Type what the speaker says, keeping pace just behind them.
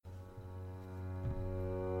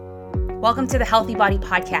Welcome to the Healthy Body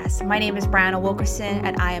Podcast. My name is Brianna Wilkerson,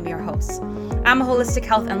 and I am your host. I'm a holistic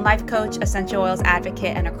health and life coach, essential oils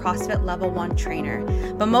advocate, and a CrossFit Level 1 trainer.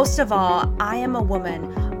 But most of all, I am a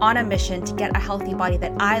woman on a mission to get a healthy body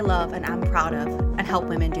that I love and I'm proud of, and help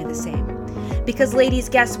women do the same. Because ladies,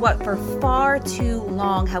 guess what? For far too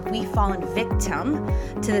long have we fallen victim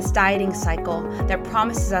to this dieting cycle that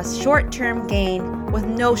promises us short-term gain with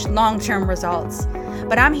no long-term results.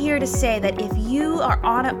 But I'm here to say that if you are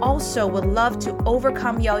on it also would love to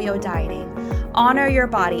overcome yo-yo dieting, honor your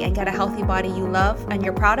body, and get a healthy body you love and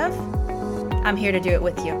you're proud of, I'm here to do it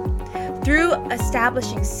with you. Through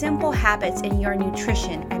establishing simple habits in your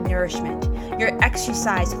nutrition and nourishment, your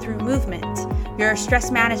exercise through movement, your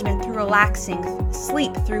stress management through relaxing,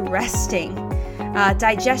 sleep through resting,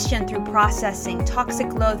 digestion through processing,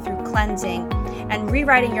 toxic load through cleansing, and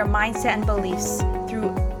rewriting your mindset and beliefs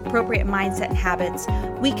through appropriate mindset and habits,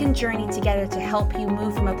 we can journey together to help you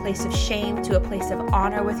move from a place of shame to a place of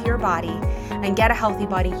honor with your body and get a healthy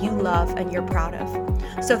body you love and you're proud of.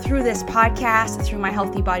 So through this podcast, through my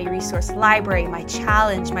Healthy Body Resource Library, my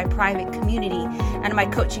challenge, my private community, and my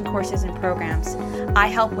coaching courses and programs, I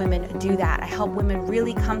help women do that. I help women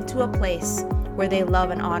really come to a place where they love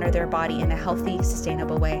and honor their body in a healthy,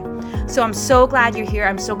 sustainable way. So I'm so glad you're here.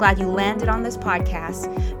 I'm so glad you landed on this podcast.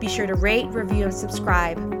 Be sure to rate, review, and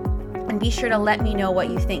subscribe. And be sure to let me know what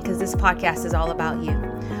you think, because this podcast is all about you.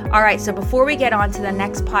 All right, so before we get on to the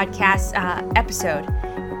next podcast episode,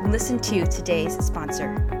 listen to today's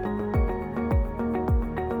sponsor.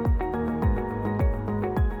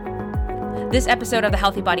 This episode of the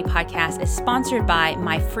Healthy Body Podcast is sponsored by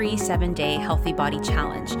my free 7-day Healthy Body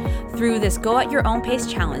Challenge. Through this Go at Your Own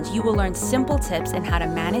Pace challenge, you will learn simple tips in how to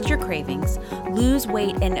manage your cravings, lose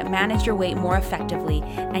weight and manage your weight more effectively,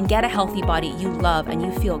 and get a healthy body you love and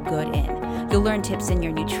you feel good in. You'll learn tips in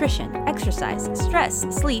your nutrition, exercise, stress,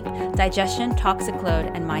 sleep, digestion, toxic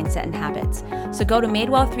load, and mindset and habits. So go to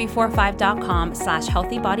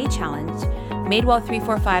madewell345.com/healthybodychallenge,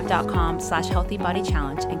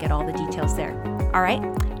 madewell345.com/healthybodychallenge, and get all the details there. All right,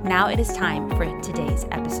 now it is time for today's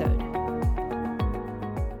episode.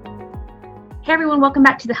 Hey everyone, welcome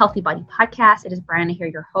back to the Healthy Body Podcast. It is Brianna here,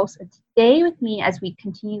 your host, and today with me as we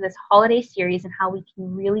continue this holiday series and how we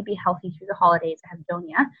can really be healthy through the holidays, I have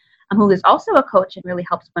Donia, who is also a coach and really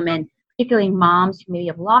helps women, particularly moms who maybe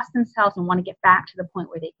have lost themselves and want to get back to the point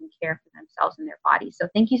where they can care for themselves and their bodies. So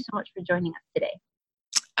thank you so much for joining us today.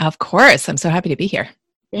 Of course. I'm so happy to be here.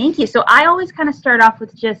 Thank you. So I always kind of start off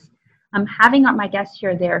with just having my guests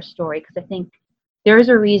share their story, because I think there's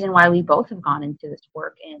a reason why we both have gone into this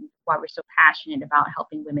work and why we're so passionate about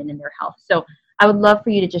helping women in their health. So I would love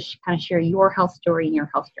for you to just kind of share your health story and your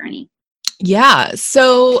health journey. Yeah.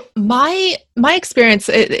 So my experience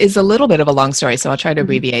is a little bit of a long story, so I'll try to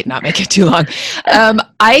abbreviate, not make it too long.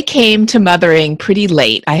 I came to mothering pretty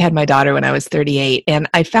late. I had my daughter when I was 38, and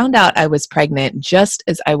I found out I was pregnant just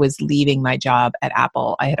as I was leaving my job at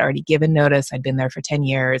Apple. I had already given notice. I'd been there for 10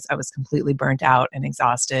 years. I was completely burnt out and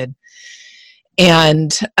exhausted.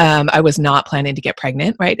 And I was not planning to get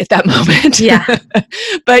pregnant right at that moment. Yeah.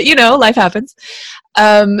 But, life happens.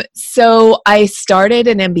 So I started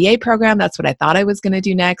an MBA program. That's what I thought I was going to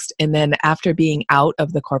do next. And then after being out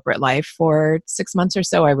of the corporate life for 6 months or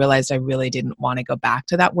so, I realized I really didn't want to go back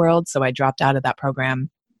to that world. So I dropped out of that program.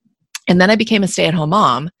 And then I became a stay-at-home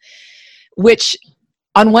mom, which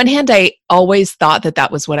on one hand, I always thought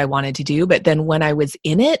that was what I wanted to do. But then when I was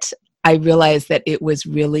in it, I realized that it was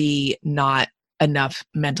really not enough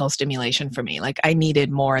mental stimulation for me. Like I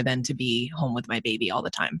needed more than to be home with my baby all the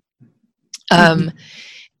time.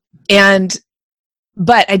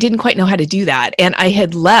 But I didn't quite know how to do that. And I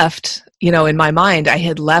had left, in my mind, I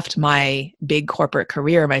had left my big corporate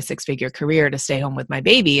career, my 6-figure career, to stay home with my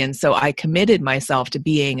baby. And so I committed myself to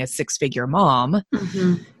being a 6-figure mom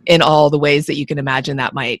in all the ways that you can imagine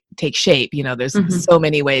that might take shape. There's so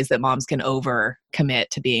many ways that moms can over commit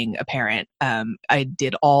to being a parent. I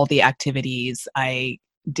did all the activities. I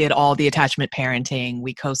did all the attachment parenting.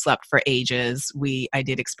 We co-slept for ages. I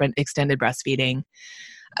did extended breastfeeding.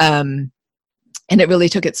 And it really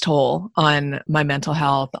took its toll on my mental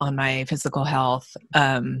health, on my physical health.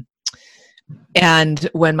 And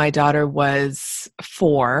when my daughter was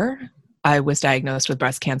 4, I was diagnosed with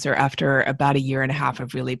breast cancer after about 1.5 years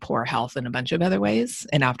of really poor health in a bunch of other ways,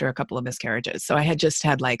 and after a couple of miscarriages. So I had just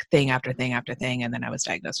had like thing after thing after thing, and then I was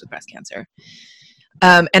diagnosed with breast cancer.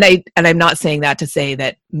 And I'm not saying that to say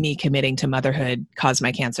that me committing to motherhood caused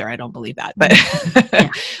my cancer. I don't believe that, but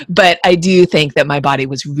but I do think that my body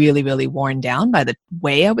was really, really worn down by the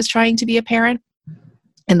way I was trying to be a parent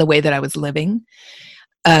and the way that I was living.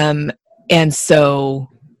 And so,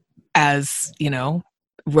 as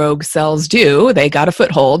rogue cells do. They got a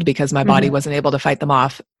foothold because my body wasn't able to fight them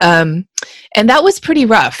off. And that was pretty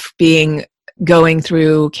rough, going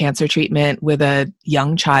through cancer treatment with a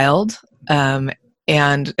young child,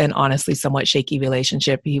 and an honestly somewhat shaky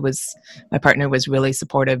relationship. My partner was really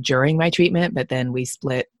supportive during my treatment, but then we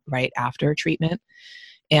split right after treatment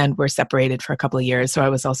and were separated for a couple of years. So I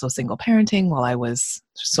was also single parenting while I was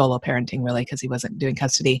solo parenting, really, because he wasn't doing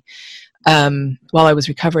custody, while I was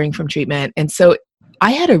recovering from treatment. And so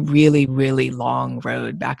I had a really, really long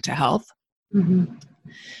road back to health.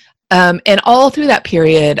 And all through that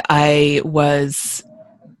period, I was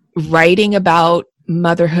writing about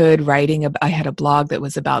motherhood, I had a blog that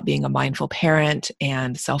was about being a mindful parent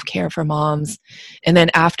and self-care for moms. And then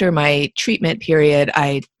after my treatment period,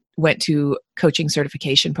 I went to coaching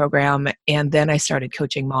certification program, and then I started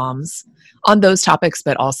coaching moms on those topics,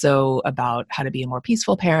 but also about how to be a more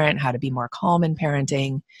peaceful parent, how to be more calm in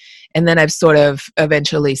parenting. And then I've sort of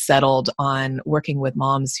eventually settled on working with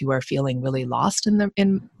moms who are feeling really lost in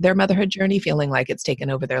their motherhood journey, feeling like it's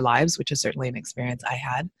taken over their lives, which is certainly an experience I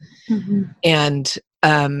had. And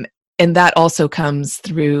that also comes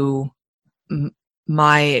through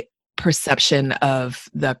my perception of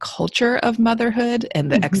the culture of motherhood and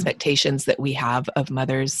the expectations that we have of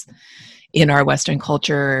mothers in our Western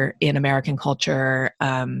culture, in American culture,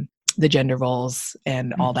 the gender roles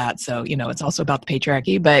and all that. So, it's also about the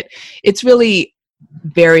patriarchy, but it's really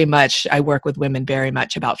very much, I work with women very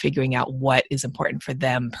much about figuring out what is important for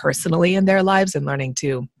them personally in their lives and learning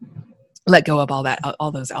to let go of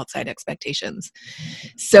all those outside expectations.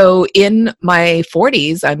 So in my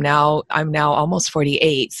 40s, I'm now almost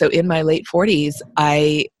 48. So in my late 40s,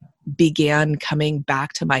 I began coming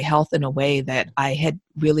back to my health in a way that I had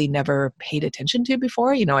really never paid attention to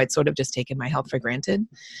before. I'd sort of just taken my health for granted.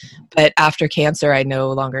 But after cancer, I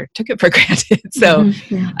no longer took it for granted. So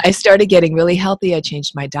I started getting really healthy. I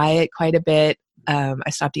changed my diet quite a bit.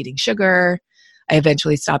 I stopped eating sugar. I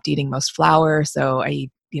eventually stopped eating most flour. So I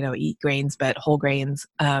eat grains, but whole grains.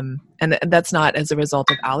 And that's not as a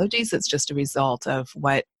result of allergies. It's just a result of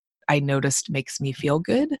what I noticed makes me feel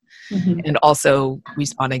good. And also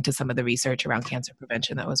responding to some of the research around cancer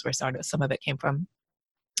prevention. That was where some of it came from.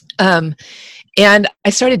 And I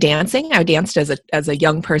started dancing. I danced as a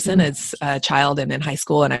young person, as a child and in high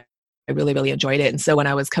school. And I really, really enjoyed it. And so when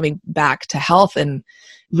I was coming back to health and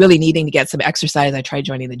really needing to get some exercise, I tried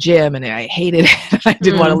joining the gym and I hated it. I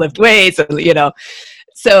didn't want to lift weights,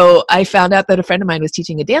 So I found out that a friend of mine was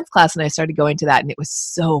teaching a dance class, and I started going to that, and it was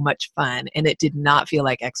so much fun, and it did not feel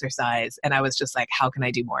like exercise. And I was just like, how can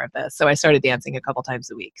I do more of this? So I started dancing a couple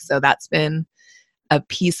times a week. So that's been a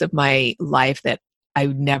piece of my life that I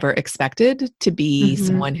never expected to be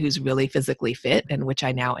someone who's really physically fit, and which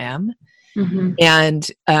I now am. And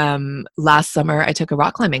last summer I took a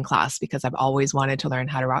rock climbing class because I've always wanted to learn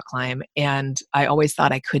how to rock climb. And I always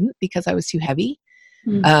thought I couldn't because I was too heavy.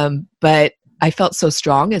 But I felt so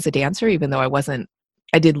strong as a dancer, even though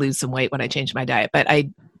I did lose some weight when I changed my diet, but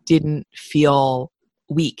I didn't feel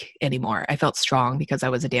weak anymore. I felt strong because I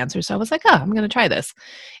was a dancer. So I was like, I'm going to try this.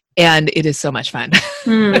 And it is so much fun.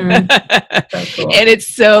 So cool. And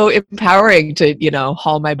it's so empowering to,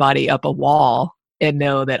 haul my body up a wall and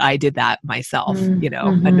know that I did that myself,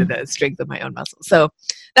 under the strength of my own muscles. So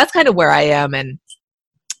that's kind of where I am and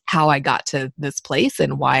how I got to this place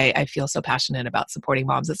and why I feel so passionate about supporting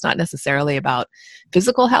moms. It's not necessarily about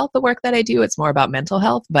physical health, the work that I do. It's more about mental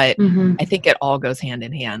health, but I think it all goes hand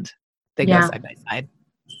in hand. They go side by side.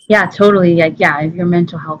 Yeah, totally. If your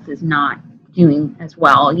mental health is not doing as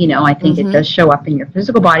well, I think it does show up in your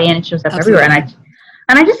physical body, and it shows up everywhere. And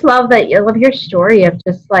I just love your story of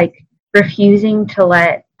just like refusing to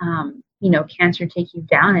let, cancer take you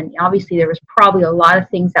down. And obviously there was probably a lot of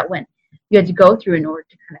things that you had to go through in order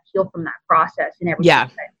to kind of heal from that process and everything. Yeah.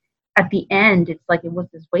 But at the end, it's like it was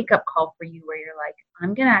this wake up call for you where you're like,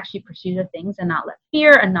 I'm going to actually pursue the things and not let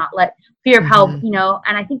fear of how,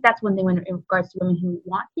 and I think that's one thing in regards to women who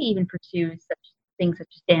want to even pursue such things such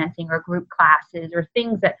as dancing or group classes or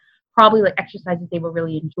things that probably like exercises they will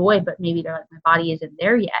really enjoy, but maybe they're like, my body isn't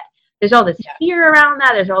there yet. There's all this fear around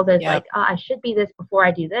that. There's all this like, I should be this before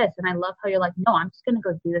I do this. And I love how you're like, no, I'm just going to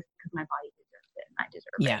go do this because my body deserves it and I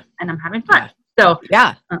deserve it. And I'm having fun. So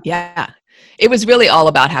it was really all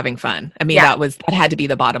about having fun. I mean, that had to be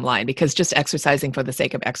the bottom line, because just exercising for the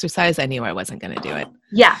sake of exercise, I knew I wasn't going to do it.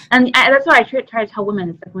 Yeah. And that's why I try to tell women,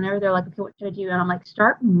 it's like whenever they're like, okay, what should I do? And I'm like,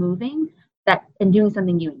 start moving and doing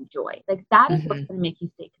something you enjoy. Like that is what's going to make you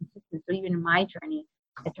stay consistent. So even in my journey,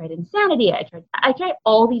 I tried Insanity. I tried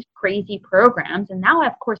all these crazy programs, and now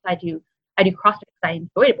of course I do CrossFit because I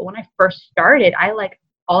enjoyed it. But when I first started,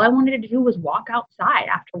 all I wanted to do was walk outside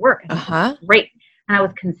after work. And it was great. and I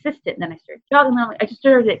was consistent. Then I started jogging. I just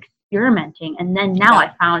started experimenting. And then now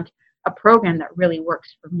I found a program that really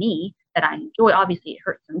works for me, that I enjoy. Obviously it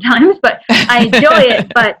hurts sometimes, but I enjoy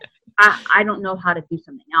it, but I don't know how to do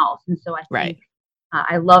something else. And so I think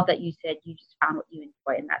I love that you said you just found what you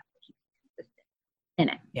enjoy, and that's what keeps you consistent in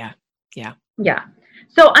it. Yeah.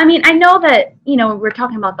 So, I mean, I know that, we're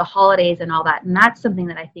talking about the holidays and all that, and that's something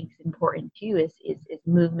that I think is important too, is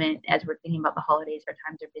movement. As we're thinking about the holidays, our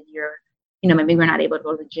times are busier. Maybe we're not able to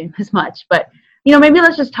go to the gym as much, but, maybe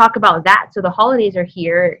let's just talk about that. So the holidays are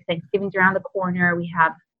here. Thanksgiving's around the corner. We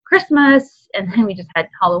have Christmas, and then we just had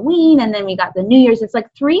Halloween, and then we got the New Year's. It's like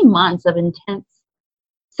 3 months of intense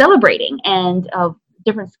celebrating and of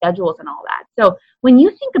different schedules and all that. So when you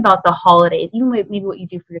think about the holidays, even maybe what you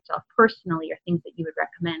do for yourself personally or things that you would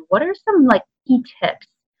recommend, what are some like key tips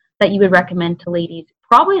that you would recommend to ladies,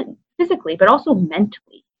 probably physically, but also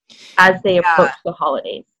mentally, as they approach the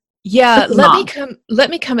holidays? Yeah, let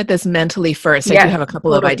me come at this mentally first. I do have a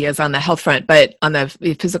couple of ideas on the health front, but on the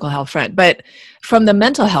physical health front. But from the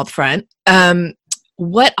mental health front,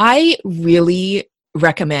 what I really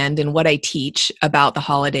recommend and what I teach about the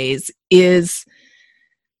holidays is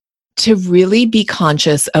to really be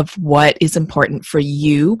conscious of what is important for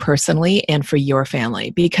you personally and for your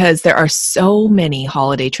family, because there are so many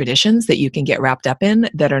holiday traditions that you can get wrapped up in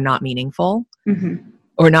that are not meaningful.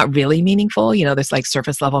 Or not really meaningful. There's like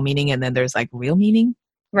surface level meaning, and then there's like real meaning.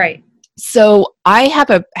 Right. So I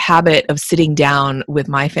have a habit of sitting down with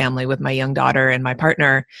my family, with my young daughter and my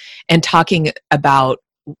partner, and talking about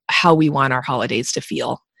how we want our holidays to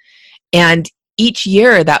feel. And each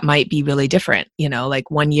year that might be really different.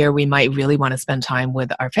 Like one year we might really want to spend time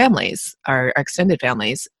with our families, our extended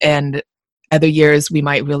families, and other years we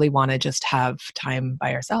might really want to just have time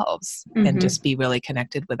by ourselves and just be really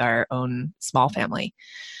connected with our own small family.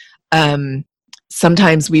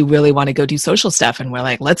 Sometimes we really want to go do social stuff, and we're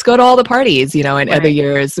like, let's go to all the parties, and other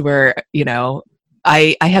years we're,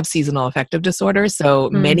 I have seasonal affective disorder. So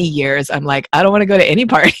many years I'm like, I don't want to go to any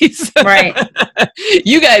parties. Right.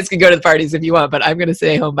 You guys can go to the parties if you want, but I'm going to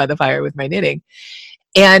stay home by the fire with my knitting.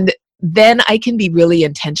 And then I can be really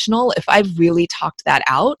intentional if I've really talked that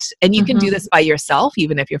out. And you can do this by yourself,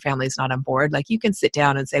 even if your family's not on board. Like you can sit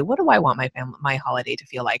down and say, what do I want my holiday to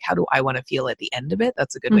feel like? How do I want to feel at the end of it?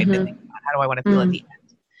 That's a good way to think about how do I want to feel at the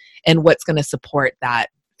end? And what's going to support that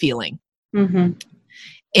feeling?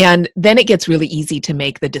 And then it gets really easy to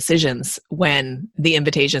make the decisions when the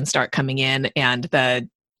invitations start coming in and the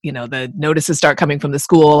notices start coming from the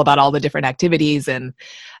school about all the different activities. And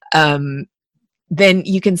then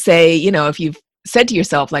you can say, if you've said to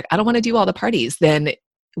yourself, like, I don't want to do all the parties, then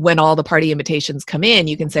when all the party invitations come in,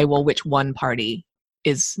 you can say, well, which one party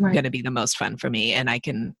is going to be the most fun for me? And I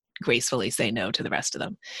can gracefully say no to the rest of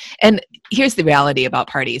them. And here's the reality about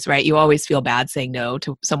parties, right? You always feel bad saying no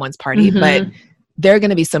to someone's party, but there are going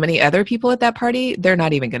to be so many other people at that party, they're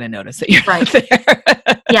not even going to notice that you're not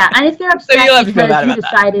there. Yeah, and if they're upset so because you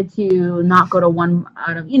decided to not go to one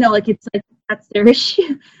out of, it's like that's their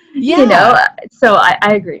issue. So I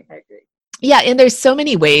agree. Yeah, and there's so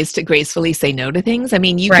many ways to gracefully say no to things. I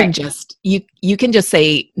mean, you can just you can just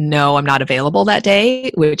say no, I'm not available that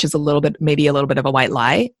day, which is maybe a little bit of a white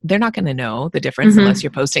lie. They're not going to know the difference unless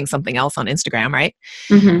you're posting something else on Instagram, right?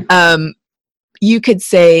 You could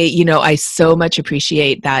say, I so much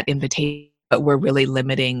appreciate that invitation, but we're really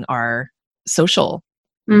limiting our social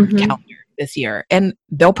calendar this year. And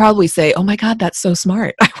they'll probably say, oh my God, that's so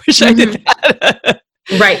smart. I wish I did that.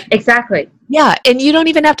 Right. Exactly. Yeah. And you don't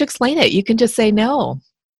even have to explain it. You can just say no.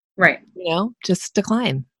 Right. Just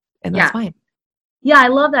decline. And that's fine. Yeah. I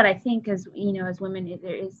love that. I think as women,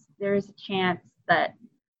 there is a chance that,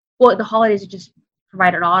 the holidays are just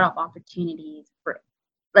provide a lot of opportunities for,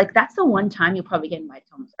 like, that's the one time you'll probably get invited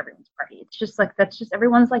to almost everyone's party. It's just like,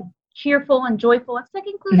 everyone's like cheerful and joyful. It's like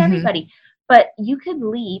include everybody, but you could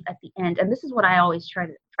leave at the end. And this is what I always try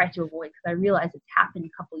to avoid, because I realize it's happened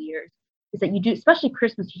a couple years, is that you do, especially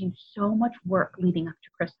Christmas, you do so much work leading up to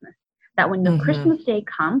Christmas that when the Christmas day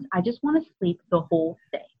comes, I just want to sleep the whole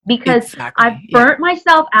day because I've burnt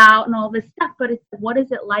myself out and all this stuff. But it's, what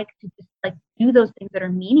is it like to just like do those things that are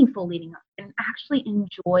meaningful leading up and actually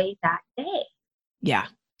enjoy that day? Yeah.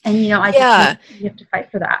 And, I think you have to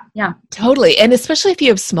fight for that. Yeah, totally. And especially if you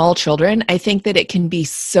have small children, I think that it can be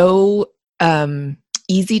so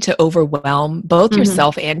easy to overwhelm both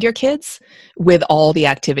yourself and your kids with all the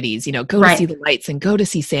activities, go to see the lights and go to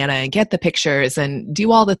see Santa and get the pictures and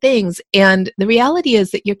do all the things. And the reality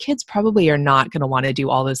is that your kids probably are not going to want to do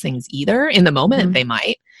all those things either. In the moment, they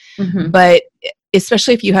might. But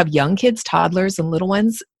especially if you have young kids, toddlers and little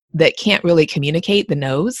ones, that can't really communicate the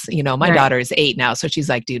no's. You know, my Right. daughter is 8 now, so she's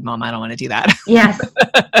like, dude, mom, I don't want to do that. Yes.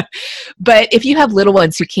 But if you have little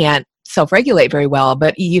ones who can't self-regulate very well,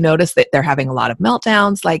 but you notice that they're having a lot of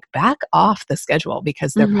meltdowns, like back off the schedule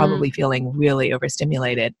because they're probably feeling really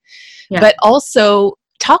overstimulated. Yeah. But also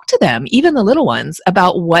talk to them, even the little ones,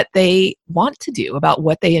 about what they want to do, about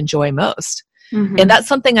what they enjoy most. And that's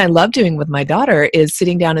something I love doing with my daughter is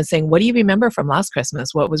sitting down and saying, what do you remember from last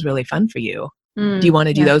Christmas? What was really fun for you? Do you want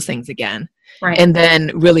to do those things again? Right. And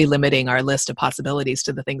then really limiting our list of possibilities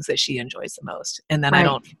to the things that she enjoys the most. And then I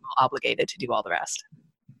don't feel obligated to do all the rest.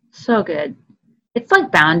 So good. It's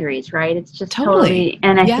like boundaries, right? It's just totally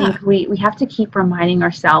and I think we have to keep reminding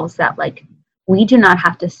ourselves that like we do not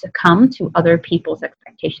have to succumb to other people's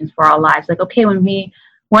expectations for our lives. Like, okay, when we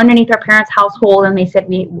were underneath our parents' household and they said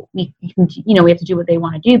we can, you know, we have to do what they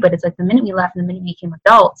want to do, but it's like the minute we left and the minute we became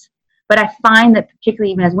adults. But I find that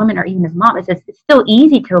particularly even as women or even as moms, it's still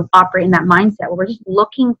easy to operate in that mindset where we're just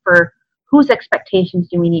looking for whose expectations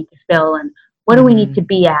do we need to fill and what do we need to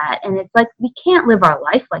be at? And it's like, we can't live our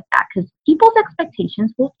life like that because people's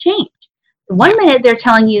expectations will change. One minute they're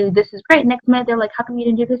telling you this is great. Next minute they're like, how come you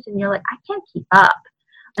didn't do this? And you're like, I can't keep up.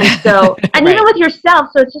 And so, and even with yourself,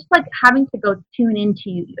 so it's just like having to go tune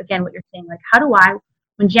into, again, what you're saying, like, how do I,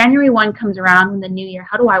 when January 1 comes around in the new year,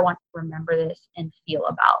 how do I want to remember this and feel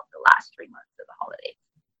about the last 3 months of the holidays?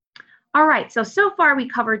 All right. So far we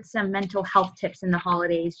covered some mental health tips in the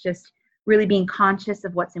holidays, just really being conscious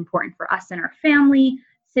of what's important for us and our family,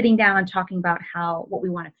 sitting down and talking about what we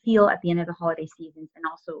want to feel at the end of the holiday seasons, and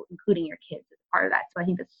also including your kids as part of that. So I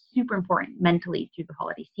think that's super important mentally through the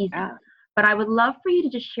holiday season. Yeah. But I would love for you to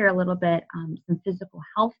just share a little bit some physical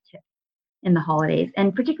health tips in the holidays,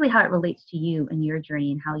 and particularly how it relates to you and your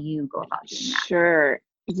journey and how you go about doing that. Sure.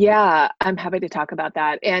 Yeah, I'm happy to talk about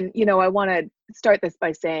that. And, you know, I want to start this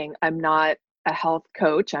by saying I'm not a health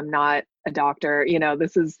coach. I'm not a doctor. You know,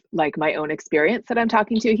 this is like my own experience that I'm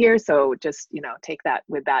talking to here. So just, you know, take that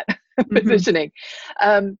with that positioning.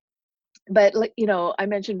 But, you know, I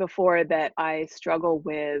mentioned before that I struggle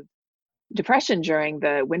with depression during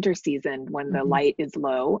the winter season when the light is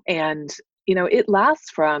low. And, you know, it lasts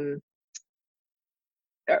from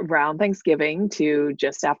around Thanksgiving to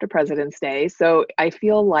just after President's Day. So I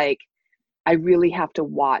feel like I really have to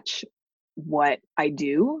watch what I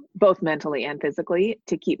do, both mentally and physically,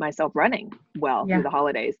 to keep myself running well through the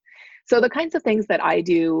holidays. So the kinds of things that I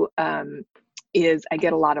do is I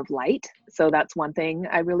get a lot of light. So that's one thing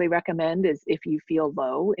I really recommend is if you feel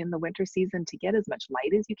low in the winter season, to get as much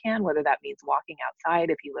light as you can, whether that means walking outside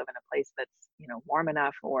if you live in a place that's, you know, warm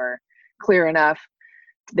enough or clear enough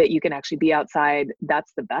that you can actually be outside.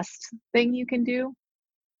 That's the best thing you can do.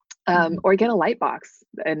 Or get a light box.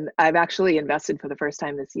 And I've actually invested for the first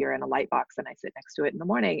time this year in a light box, and I sit next to it in the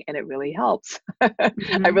morning and it really helps.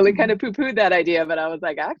 I really kind of poo-pooed that idea, but I was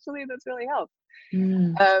like, actually, this really helps.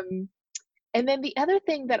 And then the other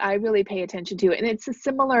thing that I really pay attention to, and it's a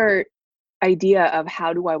similar idea of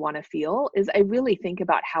how do I want to feel, is I really think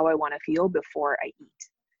about how I want to feel before I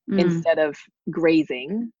eat instead of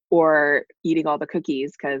grazing or eating all the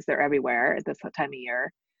cookies because they're everywhere at this time of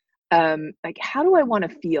year. Like, how do I want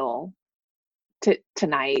to feel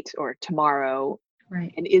tonight or tomorrow?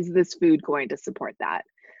 Right. And is this food going to support that?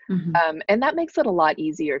 And that makes it a lot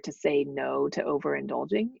easier to say no to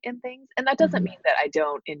overindulging in things. And that doesn't mean that I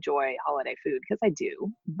don't enjoy holiday food, because I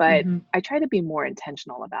do, but I try to be more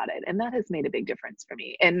intentional about it. And that has made a big difference for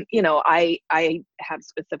me. And, you know, I have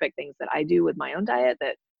specific things that I do with my own diet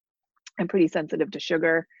that I'm pretty sensitive to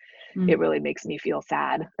sugar. It really makes me feel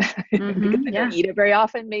sad because I don't eat it very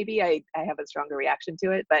often. Maybe I have a stronger reaction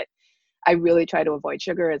to it, but I really try to avoid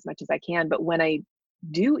sugar as much as I can. But when I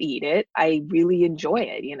do eat it, I really enjoy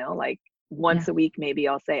it. You know, like once a week, maybe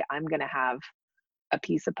I'll say, I'm going to have a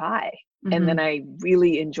piece of pie. And then I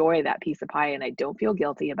really enjoy that piece of pie and I don't feel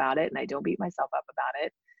guilty about it and I don't beat myself up about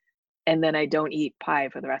it. And then I don't eat pie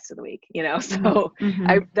for the rest of the week, you know? So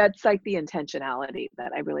that's like the intentionality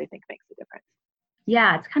that I really think makes a difference.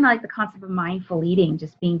 Yeah, it's kind of like the concept of mindful eating,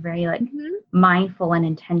 just being very like mindful and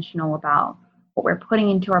intentional about what we're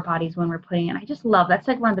putting into our bodies when we're putting it. And I just love, that's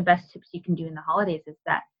like one of the best tips you can do in the holidays is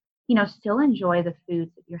that, you know, still enjoy the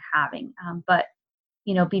foods that you're having, but,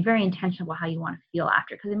 you know, be very intentional about how you want to feel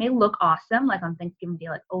after, because it may look awesome, like on Thanksgiving Day,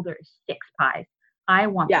 like, oh, there's 6 pies. I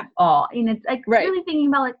want them all. And it's like really thinking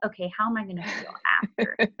about like, okay, how am I going to feel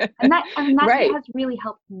after? And that has really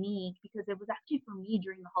helped me, because it was actually for me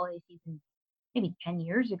during the holiday season, maybe 10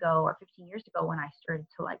 years ago or 15 years ago, when I started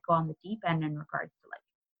to like go on the deep end in regards to like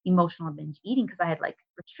emotional binge eating, because I had like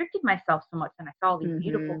restricted myself so much and I saw all these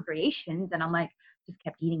beautiful creations and I'm like, just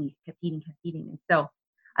kept eating. And so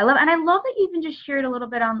I love that you even just shared a little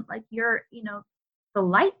bit on like your, the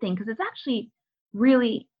light thing, because it's actually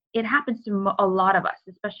really, it happens to a lot of us,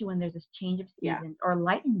 especially when there's this change of seasons or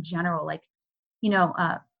light in general. Like,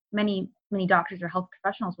 many doctors or health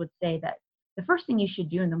professionals would say that the first thing you should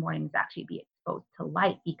do in the morning is actually be exposed to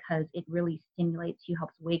light, because it really stimulates you,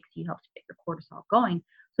 helps wakes you, helps get your cortisol going.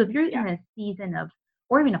 So if you're in a season of,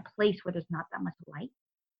 or even a place where there's not that much light,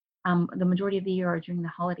 the majority of the year or during the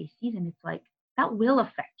holiday season, it's like that will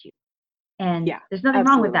affect you. And there's nothing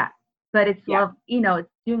wrong with that. But it's it's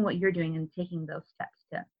doing what you're doing and taking those steps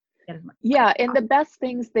to get as much. And the best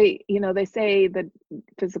things they say, the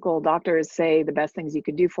physical doctors say the best things you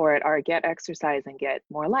can do for it are get exercise and get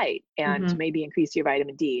more light, and maybe increase your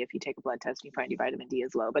vitamin D. If you take a blood test and you find your vitamin D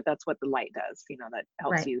is low, but that's what the light does, that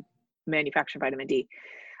helps you manufacture vitamin D.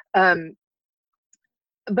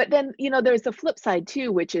 But then, there's the flip side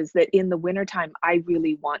too, which is that in the wintertime, I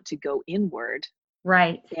really want to go inward.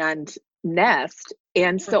 And nest.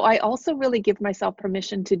 And so I also really give myself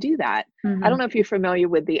permission to do that. I don't know if you're familiar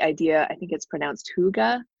with the idea, I think it's pronounced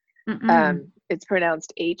hygge. It's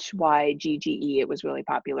pronounced Hygge. It was really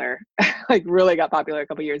popular, like really got popular a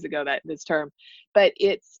couple years ago, this term. But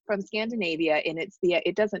it's from Scandinavia, and it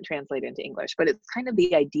doesn't translate into English, but it's kind of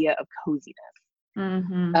the idea of coziness.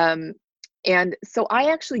 And so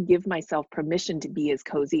I actually give myself permission to be as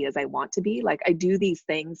cozy as I want to be. Like I do these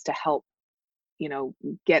things to help,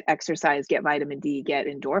 get exercise, get vitamin D, get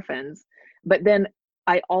endorphins. But then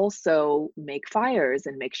I also make fires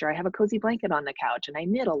and make sure I have a cozy blanket on the couch, and I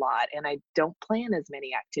knit a lot, and I don't plan as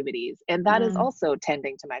many activities. And that is also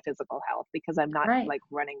tending to my physical health, because I'm not like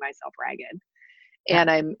running myself ragged.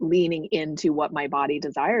 And I'm leaning into what my body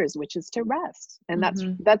desires, which is to rest. And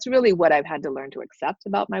that's really what I've had to learn to accept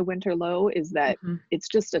about my winter low, is that it's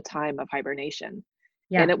just a time of hibernation.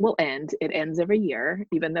 And it will end. It ends every year,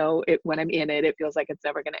 even though when I'm in it, it feels like it's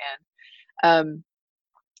never going to end.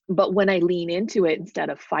 But when I lean into it instead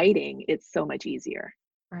of fighting, it's so much easier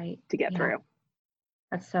to get through.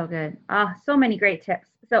 That's so good. So many great tips.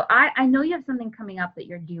 So I know you have something coming up that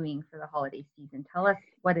you're doing for the holiday season. Tell us,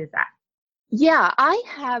 what is that? Yeah, I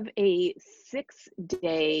have a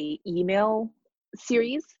 6-day email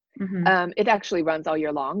series. It actually runs all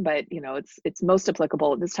year long, but it's most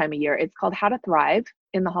applicable at this time of year. It's called How to Thrive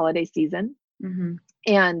in the Holiday Season,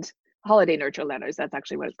 and Holiday Nurture Letters. That's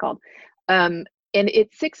actually what it's called. And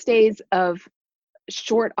it's 6 days of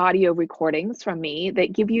short audio recordings from me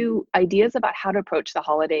that give you ideas about how to approach the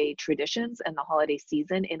holiday traditions and the holiday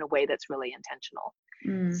season in a way that's really intentional.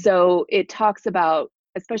 So it talks about,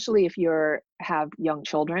 especially if have young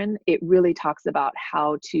children, it really talks about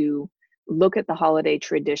how to look at the holiday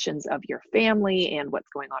traditions of your family and what's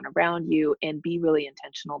going on around you, and be really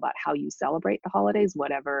intentional about how you celebrate the holidays,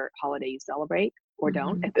 whatever holiday you celebrate or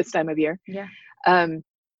don't at this time of year.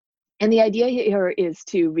 And the idea here is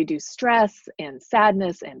to reduce stress and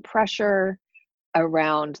sadness and pressure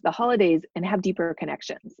around the holidays and have deeper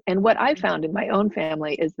connections. And what I found in my own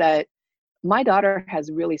family is that my daughter has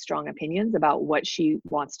really strong opinions about what she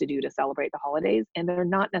wants to do to celebrate the holidays. And they're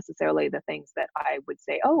not necessarily the things that I would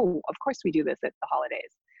say, oh, of course we do this at the holidays.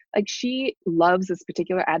 Like she loves this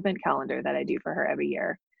particular advent calendar that I do for her every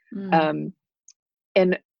year.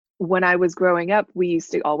 And when I was growing up, we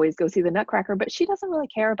used to always go see the Nutcracker, but she doesn't really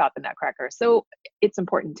care about the Nutcracker. So it's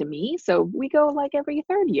important to me. So we go like every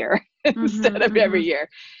third year instead of every year,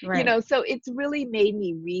 so it's really made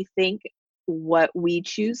me rethink what we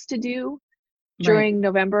choose to do during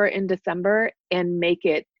November and December and make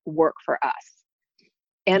it work for us.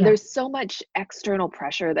 And there's so much external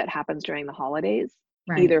pressure that happens during the holidays,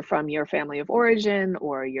 either from your family of origin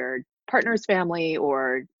or your partner's family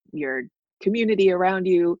or your community around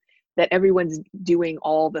you, that everyone's doing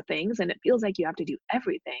all the things and it feels like you have to do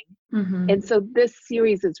everything. And so this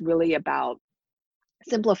series is really about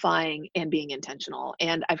simplifying and being intentional.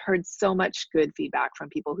 And I've heard so much good feedback from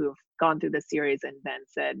people who've gone through this series and then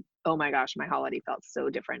said, oh my gosh, my holiday felt so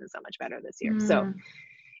different and so much better this year. So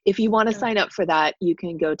if you want to sign up for that, you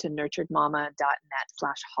can go to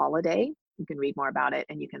nurturedmama.net/holiday. You can read more about it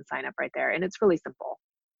and you can sign up right there. And it's really simple.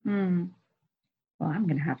 Well, I'm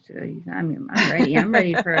going to have to, I'm ready. I'm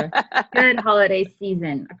ready for a good holiday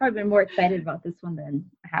season. I've probably been more excited about this one than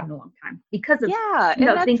I have in a long time because of, and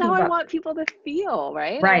that's how I want people to feel,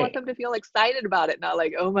 right? I want them to feel excited about it, not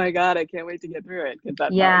like, oh my God, I can't wait to get through it. Because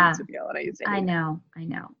that's how I used to feel when I used to hate it. I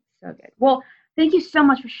know. So good. Well, thank you so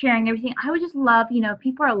much for sharing everything. I would just love,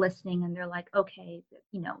 people are listening and they're like, okay,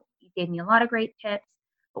 you gave me a lot of great tips.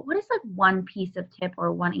 But what is like one piece of tip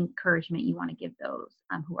or one encouragement you want to give those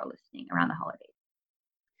who are listening around the holidays?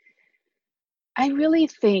 I really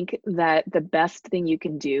think that the best thing you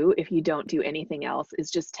can do if you don't do anything else is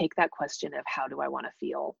just take that question of how do I want to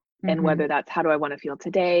feel? And whether that's how do I want to feel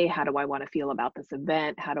today? How do I want to feel about this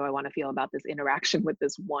event? How do I want to feel about this interaction with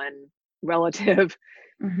this one relative?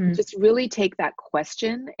 Just really take that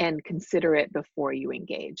question and consider it before you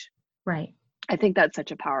engage. Right. I think that's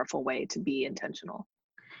such a powerful way to be intentional.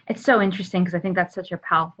 It's so interesting because I think that's such a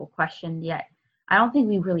powerful question, yet I don't think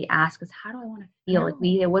we really ask is how do I want to feel? Like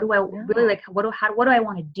what do I really like? What do I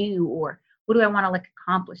want to do? Or what do I want to like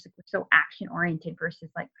accomplish? Like we're so action oriented versus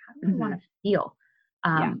like, how do I want to feel?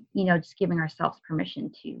 You know, just giving ourselves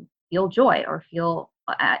permission to feel joy or feel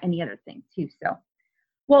any other thing too. So,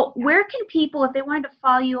 well, where can people, if they wanted to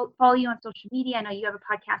follow you on social media? I know you have a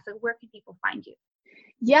podcast. So where can people find you?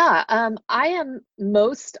 Yeah, I am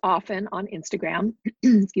most often on Instagram.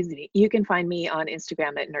 Excuse me. You can find me on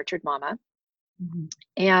Instagram at Nurtured Mama.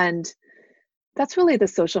 And that's really the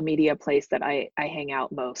social media place that I hang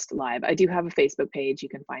out most live. I do have a Facebook page. You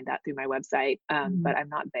can find that through my website, but I'm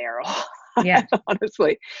not there a lot,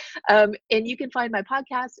 honestly. And you can find my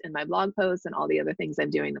podcast and my blog posts and all the other things I'm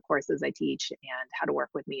doing, the courses I teach and how to work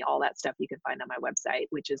with me, all that stuff you can find on my website,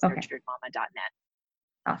 which is nurturedmama.net.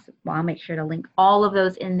 Awesome. Well, I'll make sure to link all of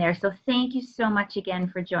those in there. So thank you so much again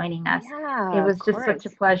for joining us. Yeah, it was just such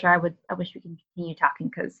a pleasure. I wish we could continue talking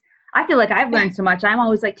because I feel like I've learned so much. I'm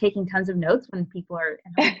always like taking tons of notes when people are,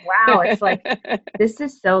 and I'm like, wow, it's like, this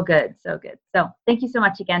is so good. So good. So thank you so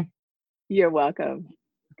much again. You're welcome.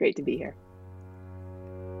 Great to be here.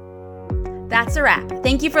 That's a wrap.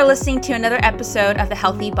 Thank you for listening to another episode of the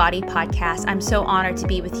Healthy Body Podcast. I'm so honored to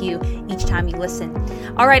be with you each time you listen.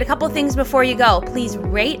 All right, a couple things before you go. Please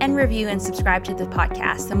rate and review and subscribe to the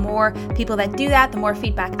podcast. The more people that do that, the more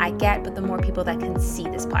feedback I get, but the more people that can see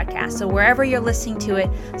this podcast. So wherever you're listening to it,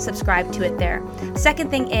 subscribe to it there. Second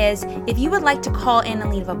thing is, if you would like to call in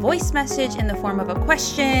and leave a voice message in the form of a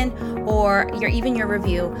question or even your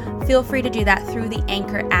review, feel free to do that through the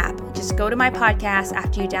Anchor app. Just go to my podcast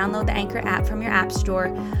after you download the Anchor app from your app store,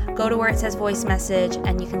 go to where it says voice message,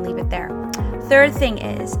 and you can leave it there. Third thing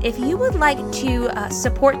is, if you would like to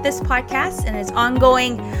support this podcast and its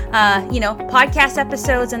ongoing, podcast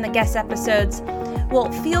episodes and the guest episodes,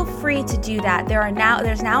 well, feel free to do that.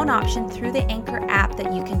 There's now an option through the Anchor app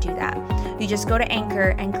that you can do that. You just go to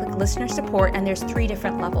Anchor and click listener support, and there's 3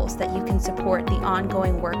 different levels that you can support the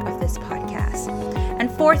ongoing work of this podcast. And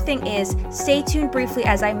fourth thing is, stay tuned briefly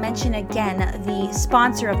as I mention again the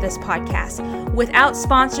sponsor of this podcast. Without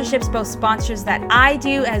sponsorships, both sponsors that I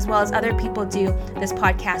do as well as other people do, this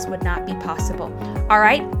podcast would not be possible. All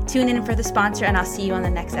right, tune in for the sponsor, and I'll see you on the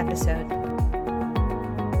next episode.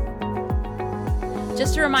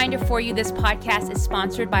 Just a reminder for you, this podcast is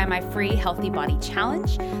sponsored by my free Healthy Body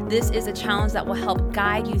Challenge. This is a challenge that will help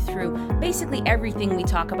guide you through basically everything we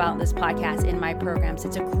talk about in this podcast in my programs.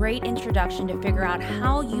 It's a great introduction to figure out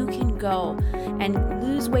how you can go and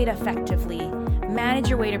lose weight effectively, manage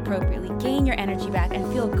your weight appropriately, gain your energy back,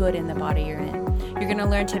 and feel good in the body you're in. You're going to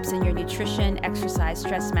learn tips in your nutrition, exercise,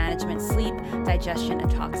 stress management, sleep, digestion, and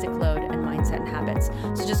toxic load, and mindset and habits.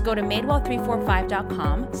 So just go to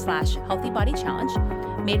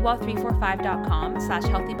madewell345.com/healthybodychallenge,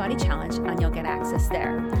 madewell345.com/healthybodychallenge, and you'll get access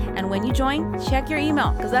there. And when you join, check your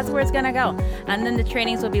email because that's where it's going to go. And then the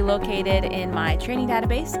trainings will be located in my training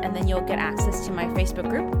database, and then you'll get access to my Facebook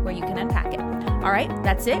group where you can unpack it. All right,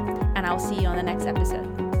 that's it, and I'll see you on the next episode.